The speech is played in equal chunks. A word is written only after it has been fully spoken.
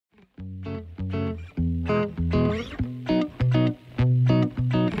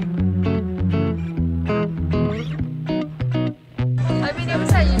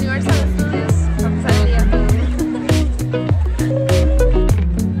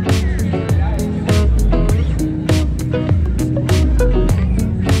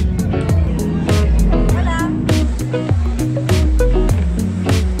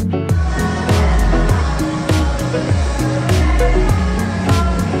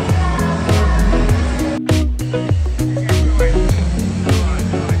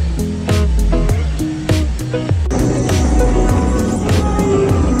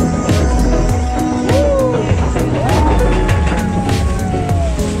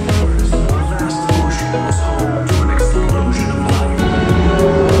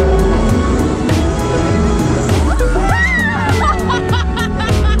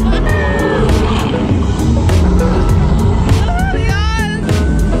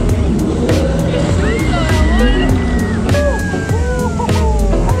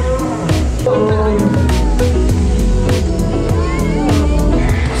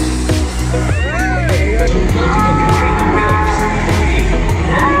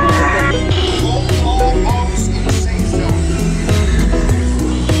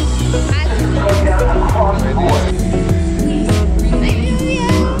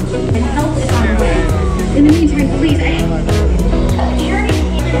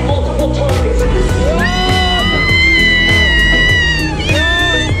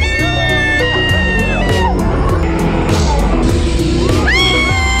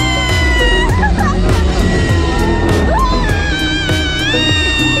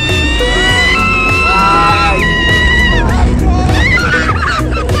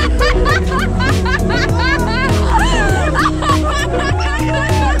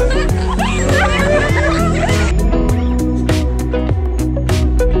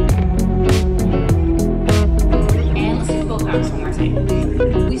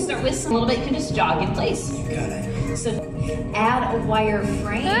A little bit, you can just jog in place. Got it. So add a wire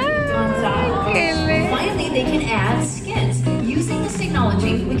frame on top. Finally, they can add skins. Using this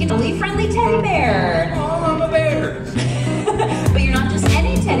technology, we can really friendly teddy bear. Oh, I'm a bear. But you're not just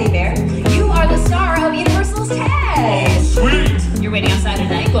any teddy bear. You are the star of Universal's Tag. Sweet. You're waiting outside a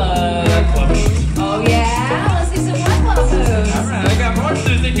nightclub. Oh yeah, let's do some nightclub moves. All right, I got more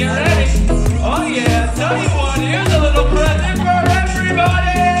Susan. Get ready. Oh yeah, tell you what, here's a little present for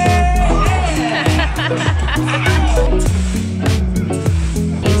everybody.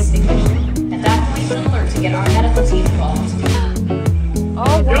 At that point, an alert to get our medical team involved.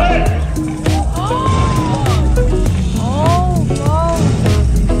 Oh, wow. Good.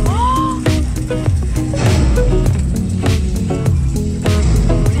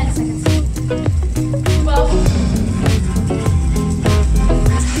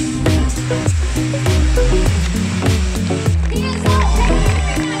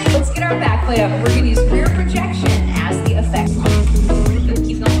 We're going to use rear projection as the effect. Good,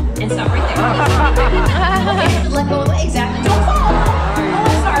 keep going. And stop right there. Let go of it. Exactly. Don't fall.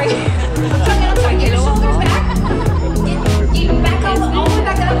 Oh, sorry. I'm sorry. Get your shoulders back. Get back up. All the way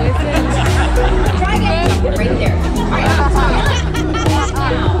back up. Try again. Right there. All right.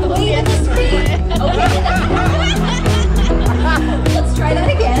 Now, the way in the street. Okay. Let's try that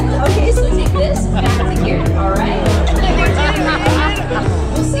again. Okay, so take this back to here. All right.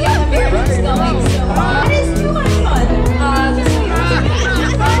 We'll see how the marriage is going. So that is too much fun.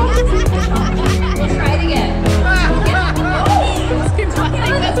 We'll try it again.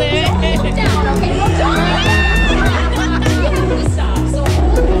 Look down, okay? Look down. You have to stop. So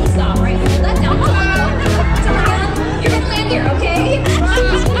hold, stop, right? Hold that down. You're gonna land here, okay?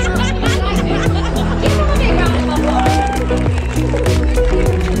 Give him a big round of applause.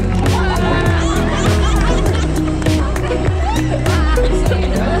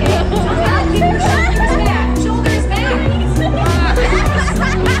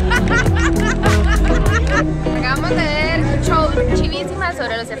 Acabamos de ver un show chivísima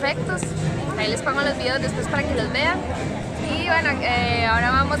sobre los efectos. Ahí les pongo los videos después para que los vean. Y bueno,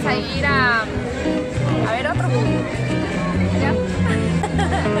 ahora vamos a ir a ver otro. ¿Ya?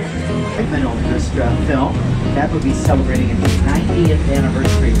 On this film that would be celebrating its 90th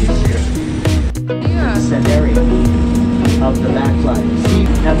anniversary this year. Yeah. Set area of the backlight. See,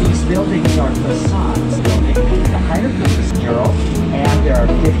 now these buildings are facades building. The higher purpose mural, and there are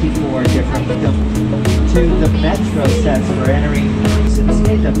 54 different buildings. To the metro sets for entering. Since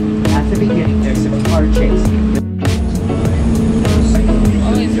at the beginning, there's a car chase.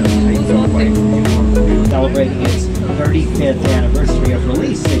 Celebrating its 35th anniversary of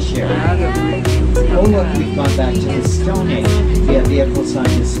release this year. Oh look, we've gone back to the Stone Age. We have vehicles on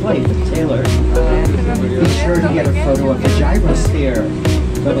display with Taylor. Be sure to get a photo of the gyrosphere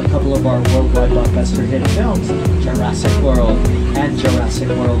from a couple of our worldwide blockbuster hit films, Jurassic World and Jurassic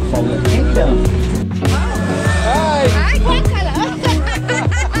World Fallen Kingdom. ¡Ay, guácala!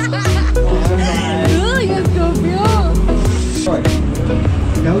 ¡Uy, escopió!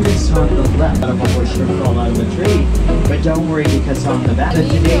 Notice on the left of a bush or fall out of a tree, but don't worry because on the back of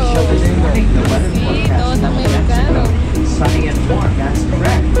today's show this morning, the weather forecast from Mexico, sunny and warm, that's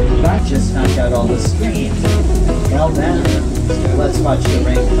correct, but just knocked out all the screens. Well then, let's watch the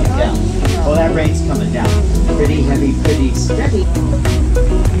rain come down. Well, that rain's coming down. Pretty heavy, pretty steady.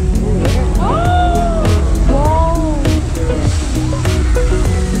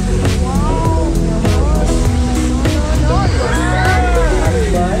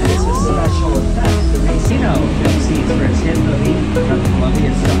 For its hit movie from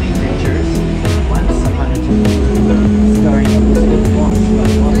Columbia Sony Pictures, Once Upon a Time, starring Elizabeth Moss.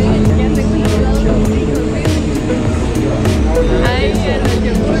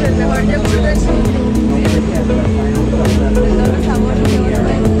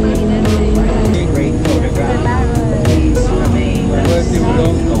 Great photograph. Please remain Mr.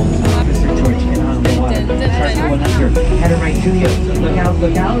 George, get on the water. Start going under. Headed right to you. Look out,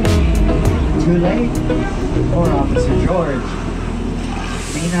 look out. Too late? Poor Officer George.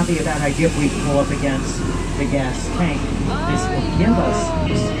 May not be a bad idea if we pull up against the gas tank. This will kill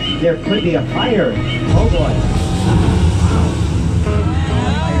us. There could be a fire. Oh boy.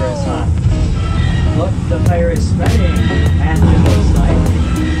 The fire is hot. Look, the fire is spreading. And it looks like...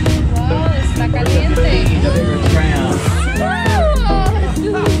 Wow, está caliente. The bigger ground.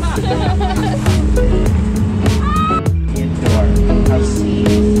 Indoor house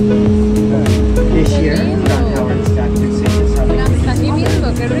scene. This year, John Howard's documentary is how they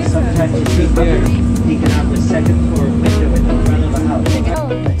sometimes you see there peeking out the second floor window in the front of the house.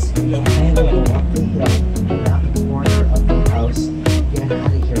 Let's high level up the hill, around the corner of the house. Get out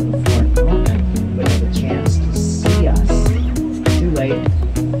of here before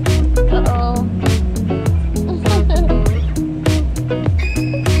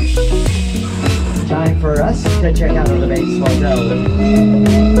us to check out the base hotel.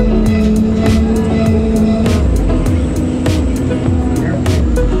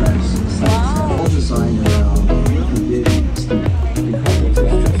 All designed around convenience.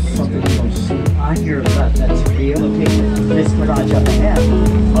 On your left, that's the location. This garage up ahead. You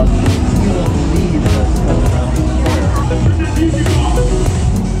will believe what's going around here.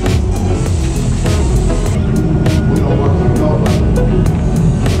 We don't work with nobody.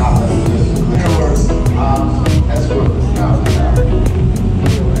 Fireworks, that's what it's now.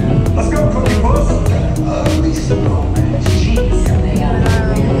 Let's go, Cookie Puss. Ugly snowman. Jeez, so they are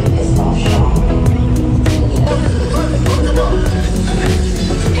really pissed off Sean.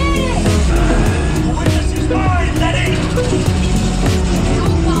 Witness is mine, Letty! How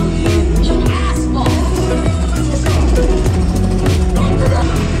about you eat asphalt?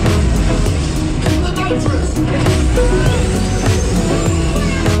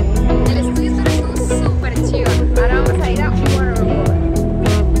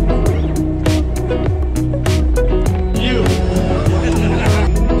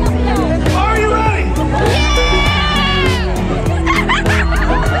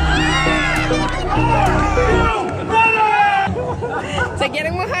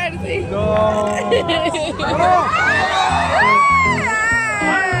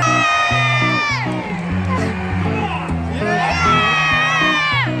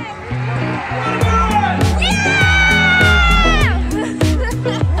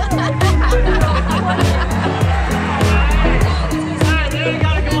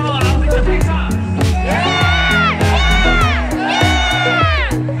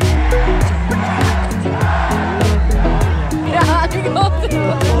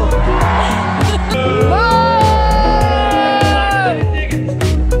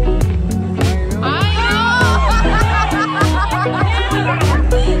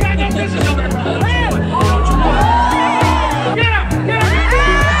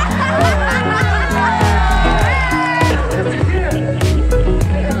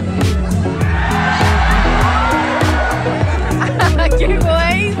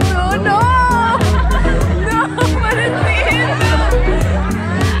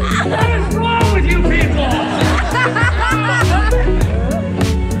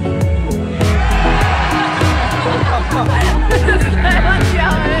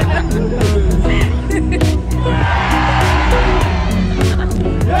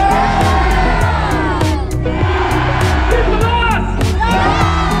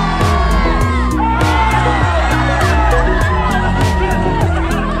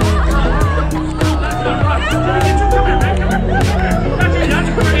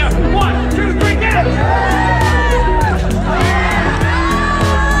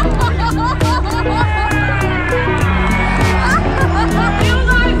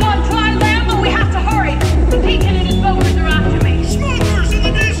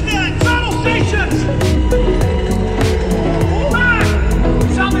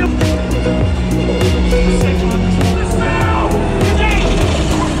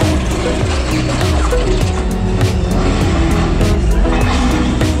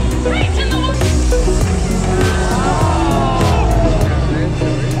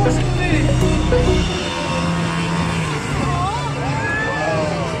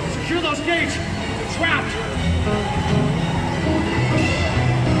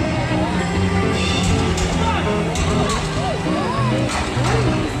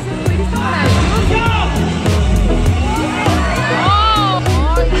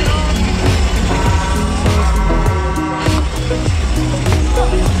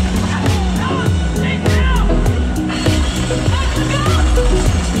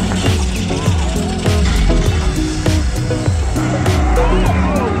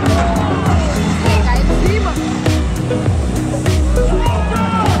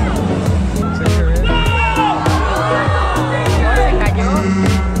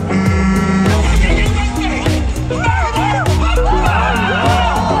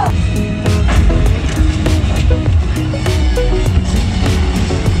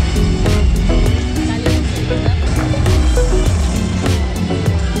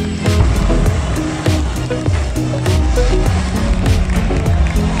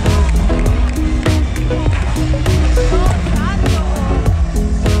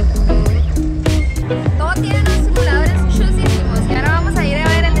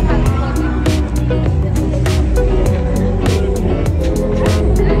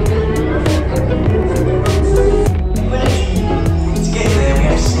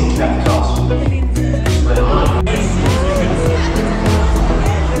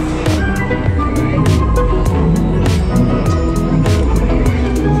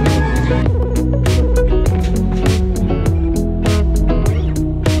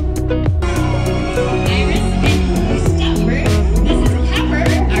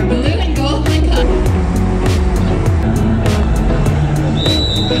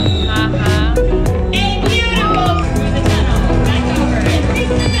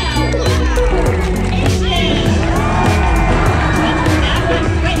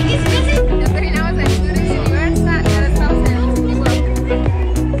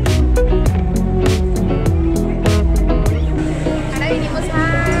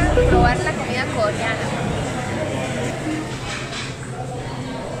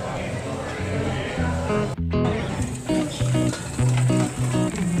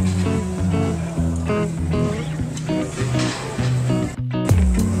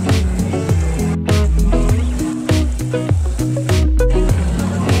 Bye.